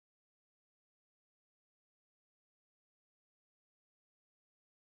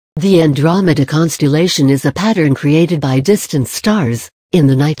The Andromeda Constellation is a pattern created by distant stars in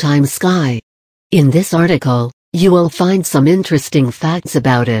the nighttime sky. In this article, you will find some interesting facts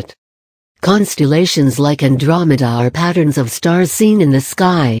about it. Constellations like Andromeda are patterns of stars seen in the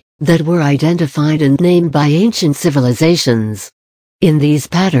sky that were identified and named by ancient civilizations. In these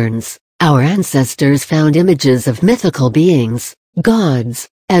patterns, our ancestors found images of mythical beings, gods,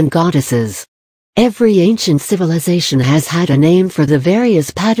 and goddesses. Every ancient civilization has had a name for the various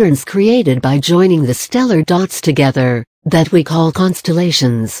patterns created by joining the stellar dots together, that we call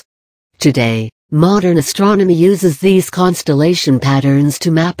constellations. Today, modern astronomy uses these constellation patterns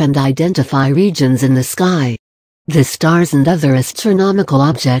to map and identify regions in the sky. The stars and other astronomical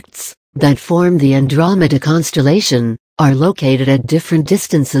objects that form the Andromeda constellation are located at different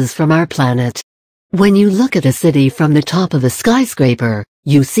distances from our planet. When you look at a city from the top of a skyscraper,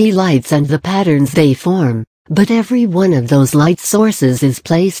 you see lights and the patterns they form, but every one of those light sources is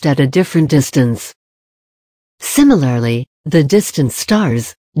placed at a different distance. Similarly, the distant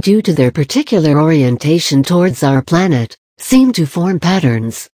stars, due to their particular orientation towards our planet, seem to form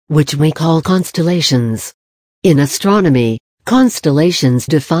patterns, which we call constellations. In astronomy, constellations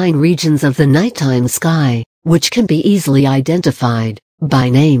define regions of the nighttime sky, which can be easily identified by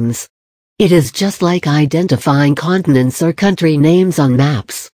names. It is just like identifying continents or country names on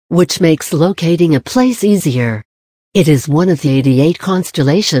maps, which makes locating a place easier. It is one of the 88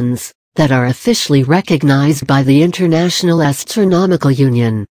 constellations that are officially recognized by the International Astronomical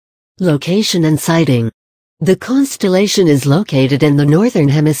Union. Location and sighting. The constellation is located in the northern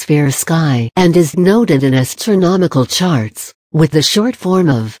hemisphere sky and is noted in astronomical charts with the short form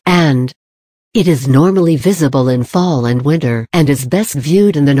of AND. It is normally visible in fall and winter and is best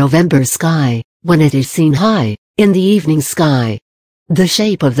viewed in the November sky, when it is seen high in the evening sky. The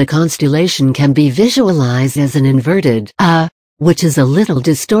shape of the constellation can be visualized as an inverted A, which is a little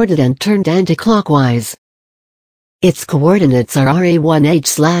distorted and turned anti-clockwise. Its coordinates are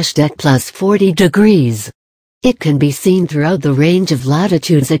RA1H/det plus 40 degrees. It can be seen throughout the range of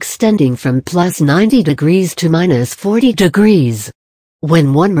latitudes extending from plus 90 degrees to minus 40 degrees.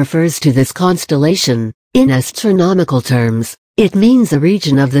 When one refers to this constellation, in astronomical terms, it means a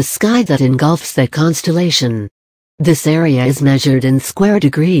region of the sky that engulfs that constellation. This area is measured in square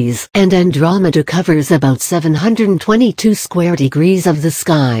degrees, and Andromeda covers about 722 square degrees of the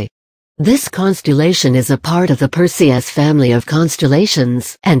sky. This constellation is a part of the Perseus family of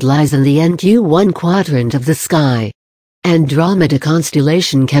constellations and lies in the NQ1 quadrant of the sky. Andromeda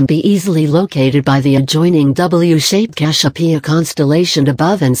constellation can be easily located by the adjoining W-shaped Cassiopeia constellation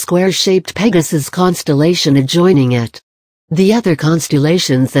above and square-shaped Pegasus constellation adjoining it. The other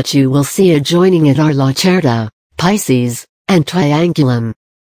constellations that you will see adjoining it are Lacerta, Pisces, and Triangulum.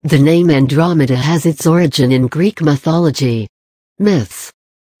 The name Andromeda has its origin in Greek mythology. Myths.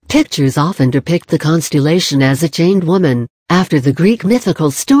 Pictures often depict the constellation as a chained woman, after the Greek mythical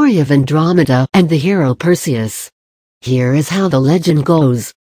story of Andromeda and the hero Perseus. Here is how the legend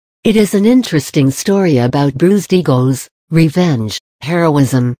goes. It is an interesting story about bruised egos, revenge,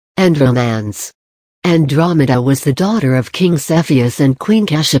 heroism, and romance. Andromeda was the daughter of King Cepheus and Queen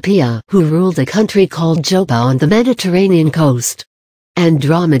Cassiopeia, who ruled a country called Joppa on the Mediterranean coast.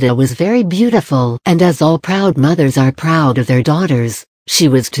 Andromeda was very beautiful, and as all proud mothers are proud of their daughters, she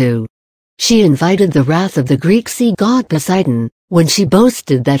was too. She invited the wrath of the Greek sea god Poseidon, when she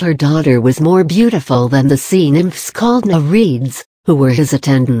boasted that her daughter was more beautiful than the sea nymphs called Nereids, who were his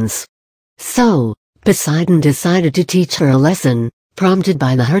attendants. So, Poseidon decided to teach her a lesson, prompted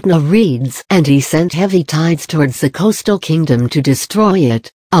by the hurt Nereids, and he sent heavy tides towards the coastal kingdom to destroy it,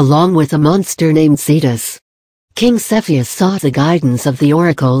 along with a monster named Cetus. King Cepheus sought the guidance of the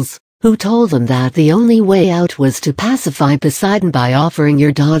oracles, who told him that the only way out was to pacify Poseidon by offering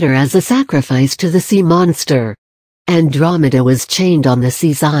your daughter as a sacrifice to the sea monster. Andromeda was chained on the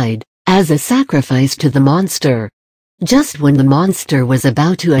seaside, as a sacrifice to the monster. Just when the monster was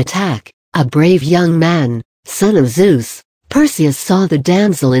about to attack, a brave young man, son of Zeus, Perseus saw the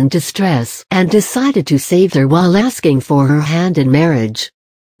damsel in distress and decided to save her while asking for her hand in marriage.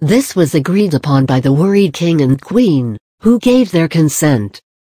 This was agreed upon by the worried king and queen, who gave their consent.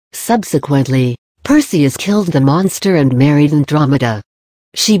 Subsequently, Perseus killed the monster and married Andromeda.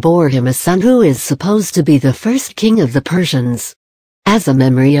 She bore him a son who is supposed to be the first king of the Persians. As a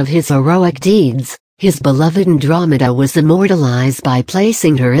memory of his heroic deeds, his beloved Andromeda was immortalized by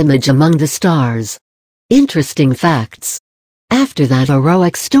placing her image among the stars. Interesting facts. After that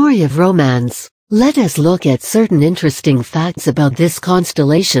heroic story of romance, let us look at certain interesting facts about this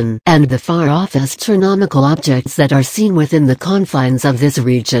constellation and the far-off astronomical objects that are seen within the confines of this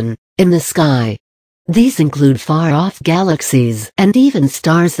region, in the sky. These include far-off galaxies and even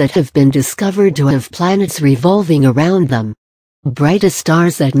stars that have been discovered to have planets revolving around them. Brightest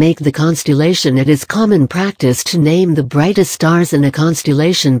stars that make the constellation. It is common practice to name the brightest stars in a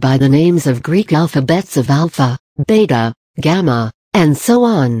constellation by the names of Greek alphabets of alpha, beta, gamma, and so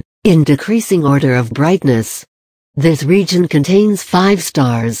on, in decreasing order of brightness. This region contains 5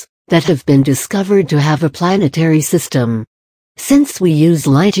 stars that have been discovered to have a planetary system. Since we use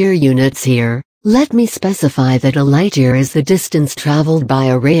light-year units here, let me specify that a light-year is the distance traveled by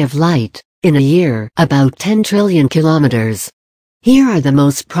a ray of light, in a year, about 10 trillion kilometers. Here are the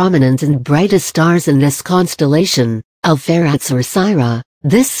most prominent and brightest stars in this constellation: Alpheratz or Syrah.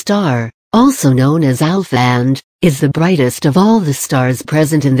 This star, also known as Alpha and, is the brightest of all the stars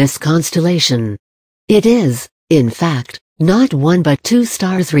present in this constellation. It is, in fact, not one but 2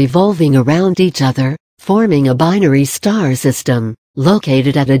 stars revolving around each other, forming a binary star system,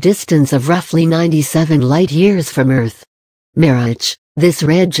 located at a distance of roughly 97 light-years from Earth. Meteor, this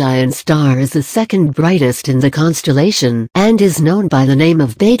red giant star, is the second brightest in the constellation and is known by the name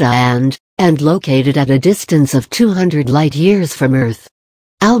of Beta and located at a distance of 200 light-years from Earth.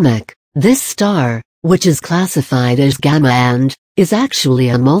 Almach, this star, which is classified as Gamma and, is actually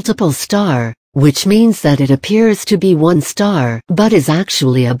a multiple star, which means that it appears to be one star but is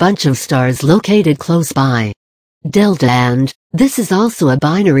actually a bunch of stars located close by. Delta and, this is also a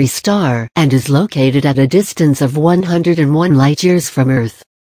binary star and is located at a distance of 101 light-years from Earth.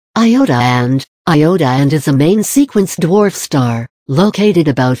 Iota and is a main sequence dwarf star, located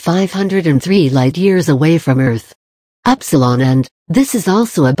about 503 light-years away from Earth. Upsilon and, this is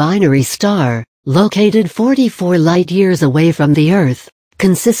also a binary star, located 44 light-years away from the Earth,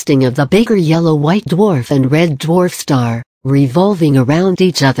 consisting of the bigger yellow-white dwarf and red dwarf star, revolving around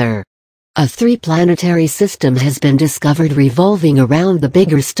each other. A 3-planetary system has been discovered revolving around the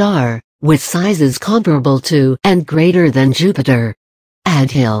bigger star, with sizes comparable to and greater than Jupiter.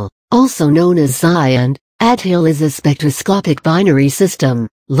 Adhil, also known as Xi, Adhil is a spectroscopic binary system,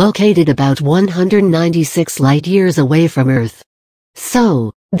 located about 196 light-years away from Earth.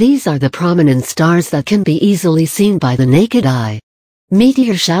 So, these are the prominent stars that can be easily seen by the naked eye.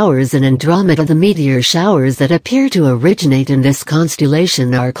 Meteor showers in Andromeda. The meteor showers that appear to originate in this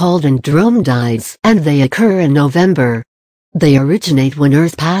constellation are called Andromedids, and they occur in November. They originate when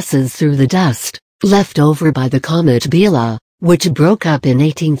Earth passes through the dust left over by the comet Biela, which broke up in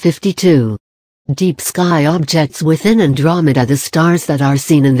 1852. Deep sky objects within Andromeda. The stars that are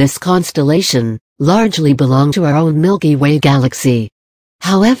seen in this constellation largely belong to our own Milky Way galaxy.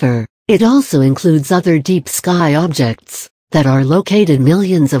 However, it also includes other deep sky objects that are located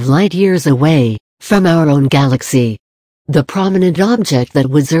millions of light-years away from our own galaxy. The prominent object that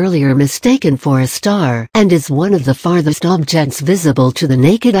was earlier mistaken for a star and is one of the farthest objects visible to the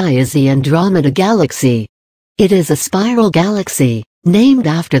naked eye is the Andromeda Galaxy. It is a spiral galaxy, named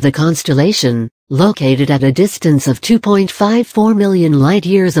after the constellation, located at a distance of 2.54 million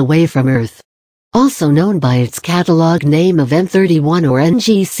light-years away from Earth. Also known by its catalog name of M31 or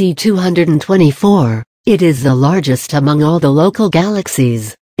NGC 224. It is the largest among all the local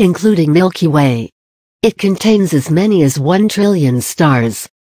galaxies, including Milky Way. It contains as many as 1 trillion stars.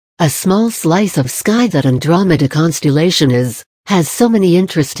 A small slice of sky that Andromeda Constellation has so many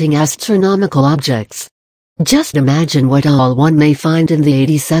interesting astronomical objects. Just imagine what all one may find in the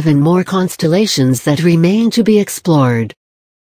 87 more constellations that remain to be explored.